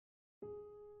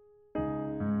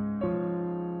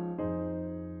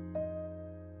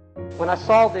When I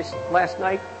saw this last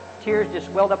night, tears just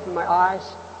welled up in my eyes.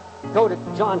 Go to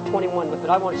John 21 with it.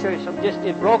 I want to show you something.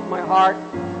 It broke my heart,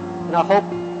 and I hope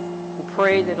and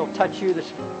pray that it'll touch you.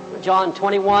 This John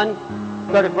 21,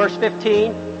 go to verse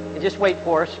 15, and just wait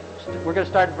for us. We're going to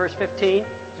start at verse 15.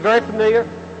 It's very familiar,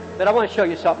 but I want to show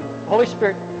you something. The Holy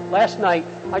Spirit, last night,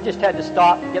 I just had to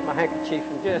stop and get my handkerchief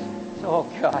and just, oh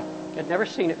God, I'd never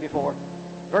seen it before.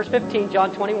 Verse 15,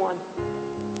 John 21.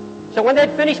 So when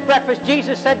they'd finished breakfast,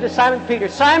 Jesus said to Simon Peter,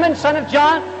 Simon, son of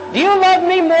John, do you love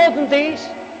me more than these?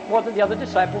 More than the other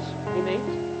disciples, he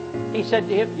means. He said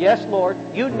to him, yes, Lord,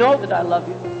 you know that I love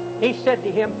you. He said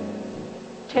to him,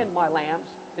 tend my lambs.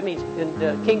 That means,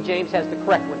 in King James has the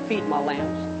correct one, feed my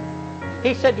lambs.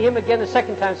 He said to him again the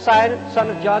second time, Simon, son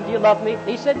of John, do you love me?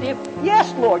 He said to him,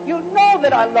 yes, Lord, you know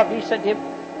that I love you. He said to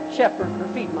him, shepherd or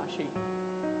feed my sheep.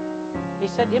 He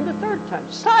said to him the third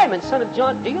time, Simon, son of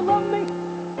John, do you love me?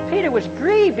 Peter was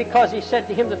grieved because he said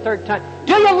to him the third time,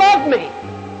 do you love me?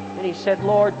 And he said,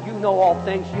 Lord, you know all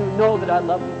things. You know that I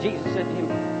love you. Jesus said to him,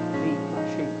 feed my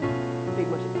sheep. Feed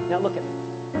my sheep. Now look at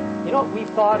me. You know what we've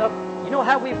thought of? You know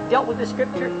how we've dealt with the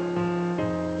scripture?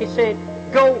 He's saying,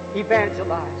 go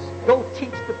evangelize. Go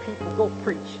teach the people. Go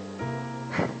preach.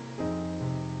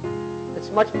 It's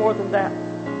much more than that.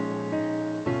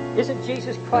 Isn't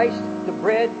Jesus Christ the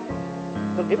bread,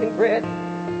 the living bread?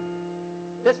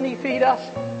 Doesn't he feed us?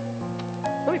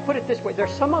 Let me put it this way.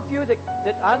 There's some of you that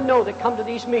I know that come to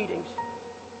these meetings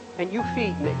and you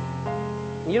feed me.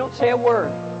 And you don't say a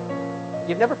word.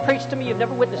 You've never preached to me, you've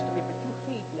never witnessed to me, but you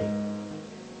feed me.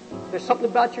 There's something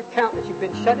about your countenance. You've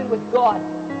been shut in with God.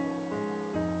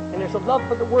 And there's a love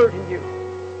for the Word in you.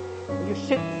 And you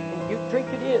sit and you drink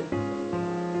it in.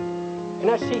 And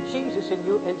I see Jesus in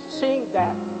you, and seeing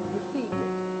that, you feed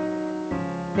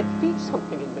me. It feeds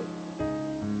something in me.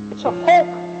 It's a hope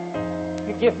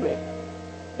you give me.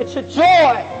 It's a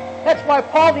joy. That's why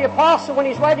Paul the Apostle, when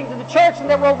he's writing to the church and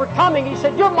they were overcoming, he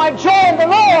said, you're my joy in the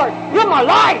Lord. You're my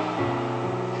life.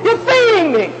 You're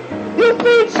feeding me. You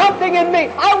feed something in me.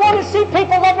 I want to see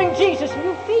people loving Jesus, and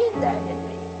you feed that in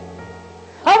me.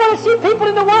 I want to see people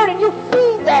in the Word, and you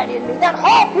feed that in me. That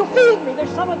hope, you feed me.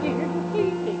 There's some of you here, you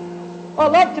feed me. I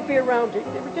love to be around you.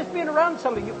 Just being around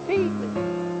somebody, you feed me.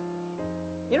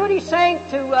 You know what he's saying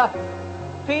to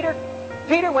Peter?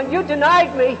 Peter, when you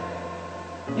denied me,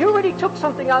 you already took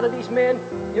something out of these men,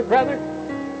 your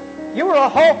brethren. You were a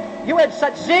hope. You had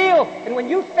such zeal. And when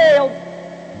you failed,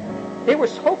 they were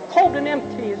so cold and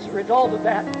empty as a result of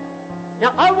that.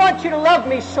 Now, I want you to love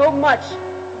me so much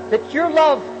that your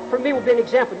love for me will be an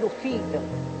example. You'll feed them.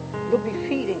 You'll be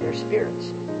feeding their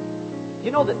spirits. You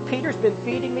know that Peter's been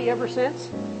feeding me ever since?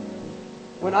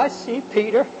 When I see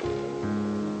Peter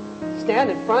stand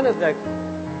in front of the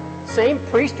same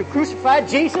priest who crucified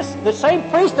Jesus, the same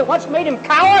priest that once made him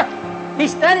cower,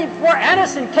 he's standing before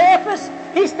Annas and Caiaphas.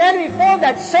 He's standing before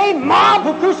that same mob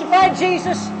who crucified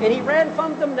Jesus, and he ran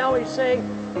from them. Now he's saying,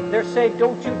 they're saying,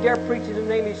 don't you dare preach in his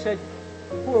name. He said,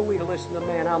 who are we to listen to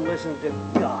man? I'm listening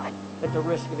to God at the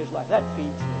risk of his life. That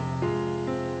feeds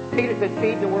me. Peter's been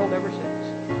feeding the world ever since.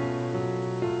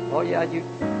 Oh yeah,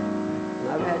 and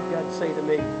I've had God say to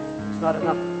me, it's not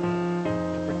enough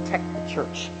to protect the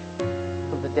church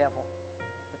from the devil,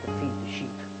 but to feed the sheep.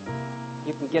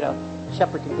 You can get a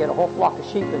shepherd can get a whole flock of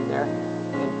sheep in there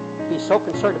and be so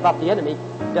concerned about the enemy,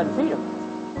 he doesn't feed them.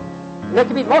 And they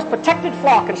can be the most protected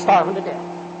flock and starve them to death.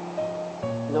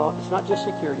 No, it's not just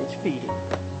security, it's feeding.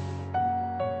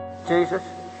 Jesus,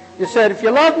 you said, if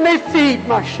you love me, feed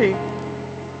my sheep.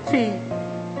 Feed.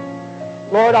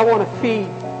 Lord, I want to feed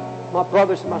my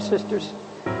brothers and my sisters.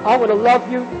 I want to love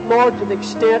you, Lord, to the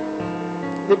extent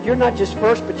that you're not just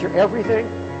first, but you're everything.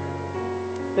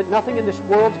 That nothing in this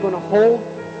world's going to hold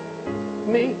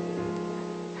me.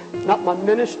 Not my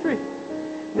ministry.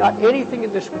 Not anything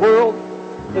in this world.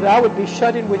 That I would be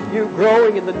shut in with you,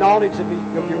 growing in the knowledge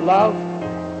of your love.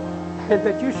 And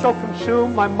that you so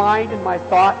consume my mind and my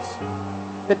thoughts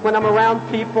that when I'm around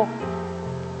people,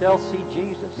 they'll see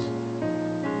Jesus.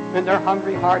 And their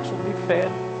hungry hearts will be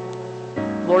fed.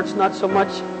 Lord, it's not so much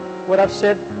what I've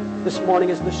said this morning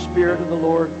is the Spirit of the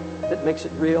Lord that makes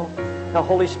it real. Now,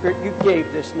 Holy Spirit, you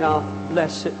gave this. Now,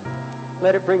 bless it.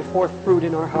 Let it bring forth fruit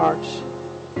in our hearts.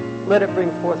 Let it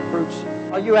bring forth fruits.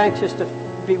 Are you anxious to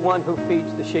be one who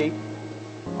feeds the sheep?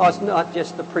 Oh, it's not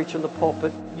just the preacher in the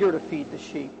pulpit. You're to feed the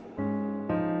sheep.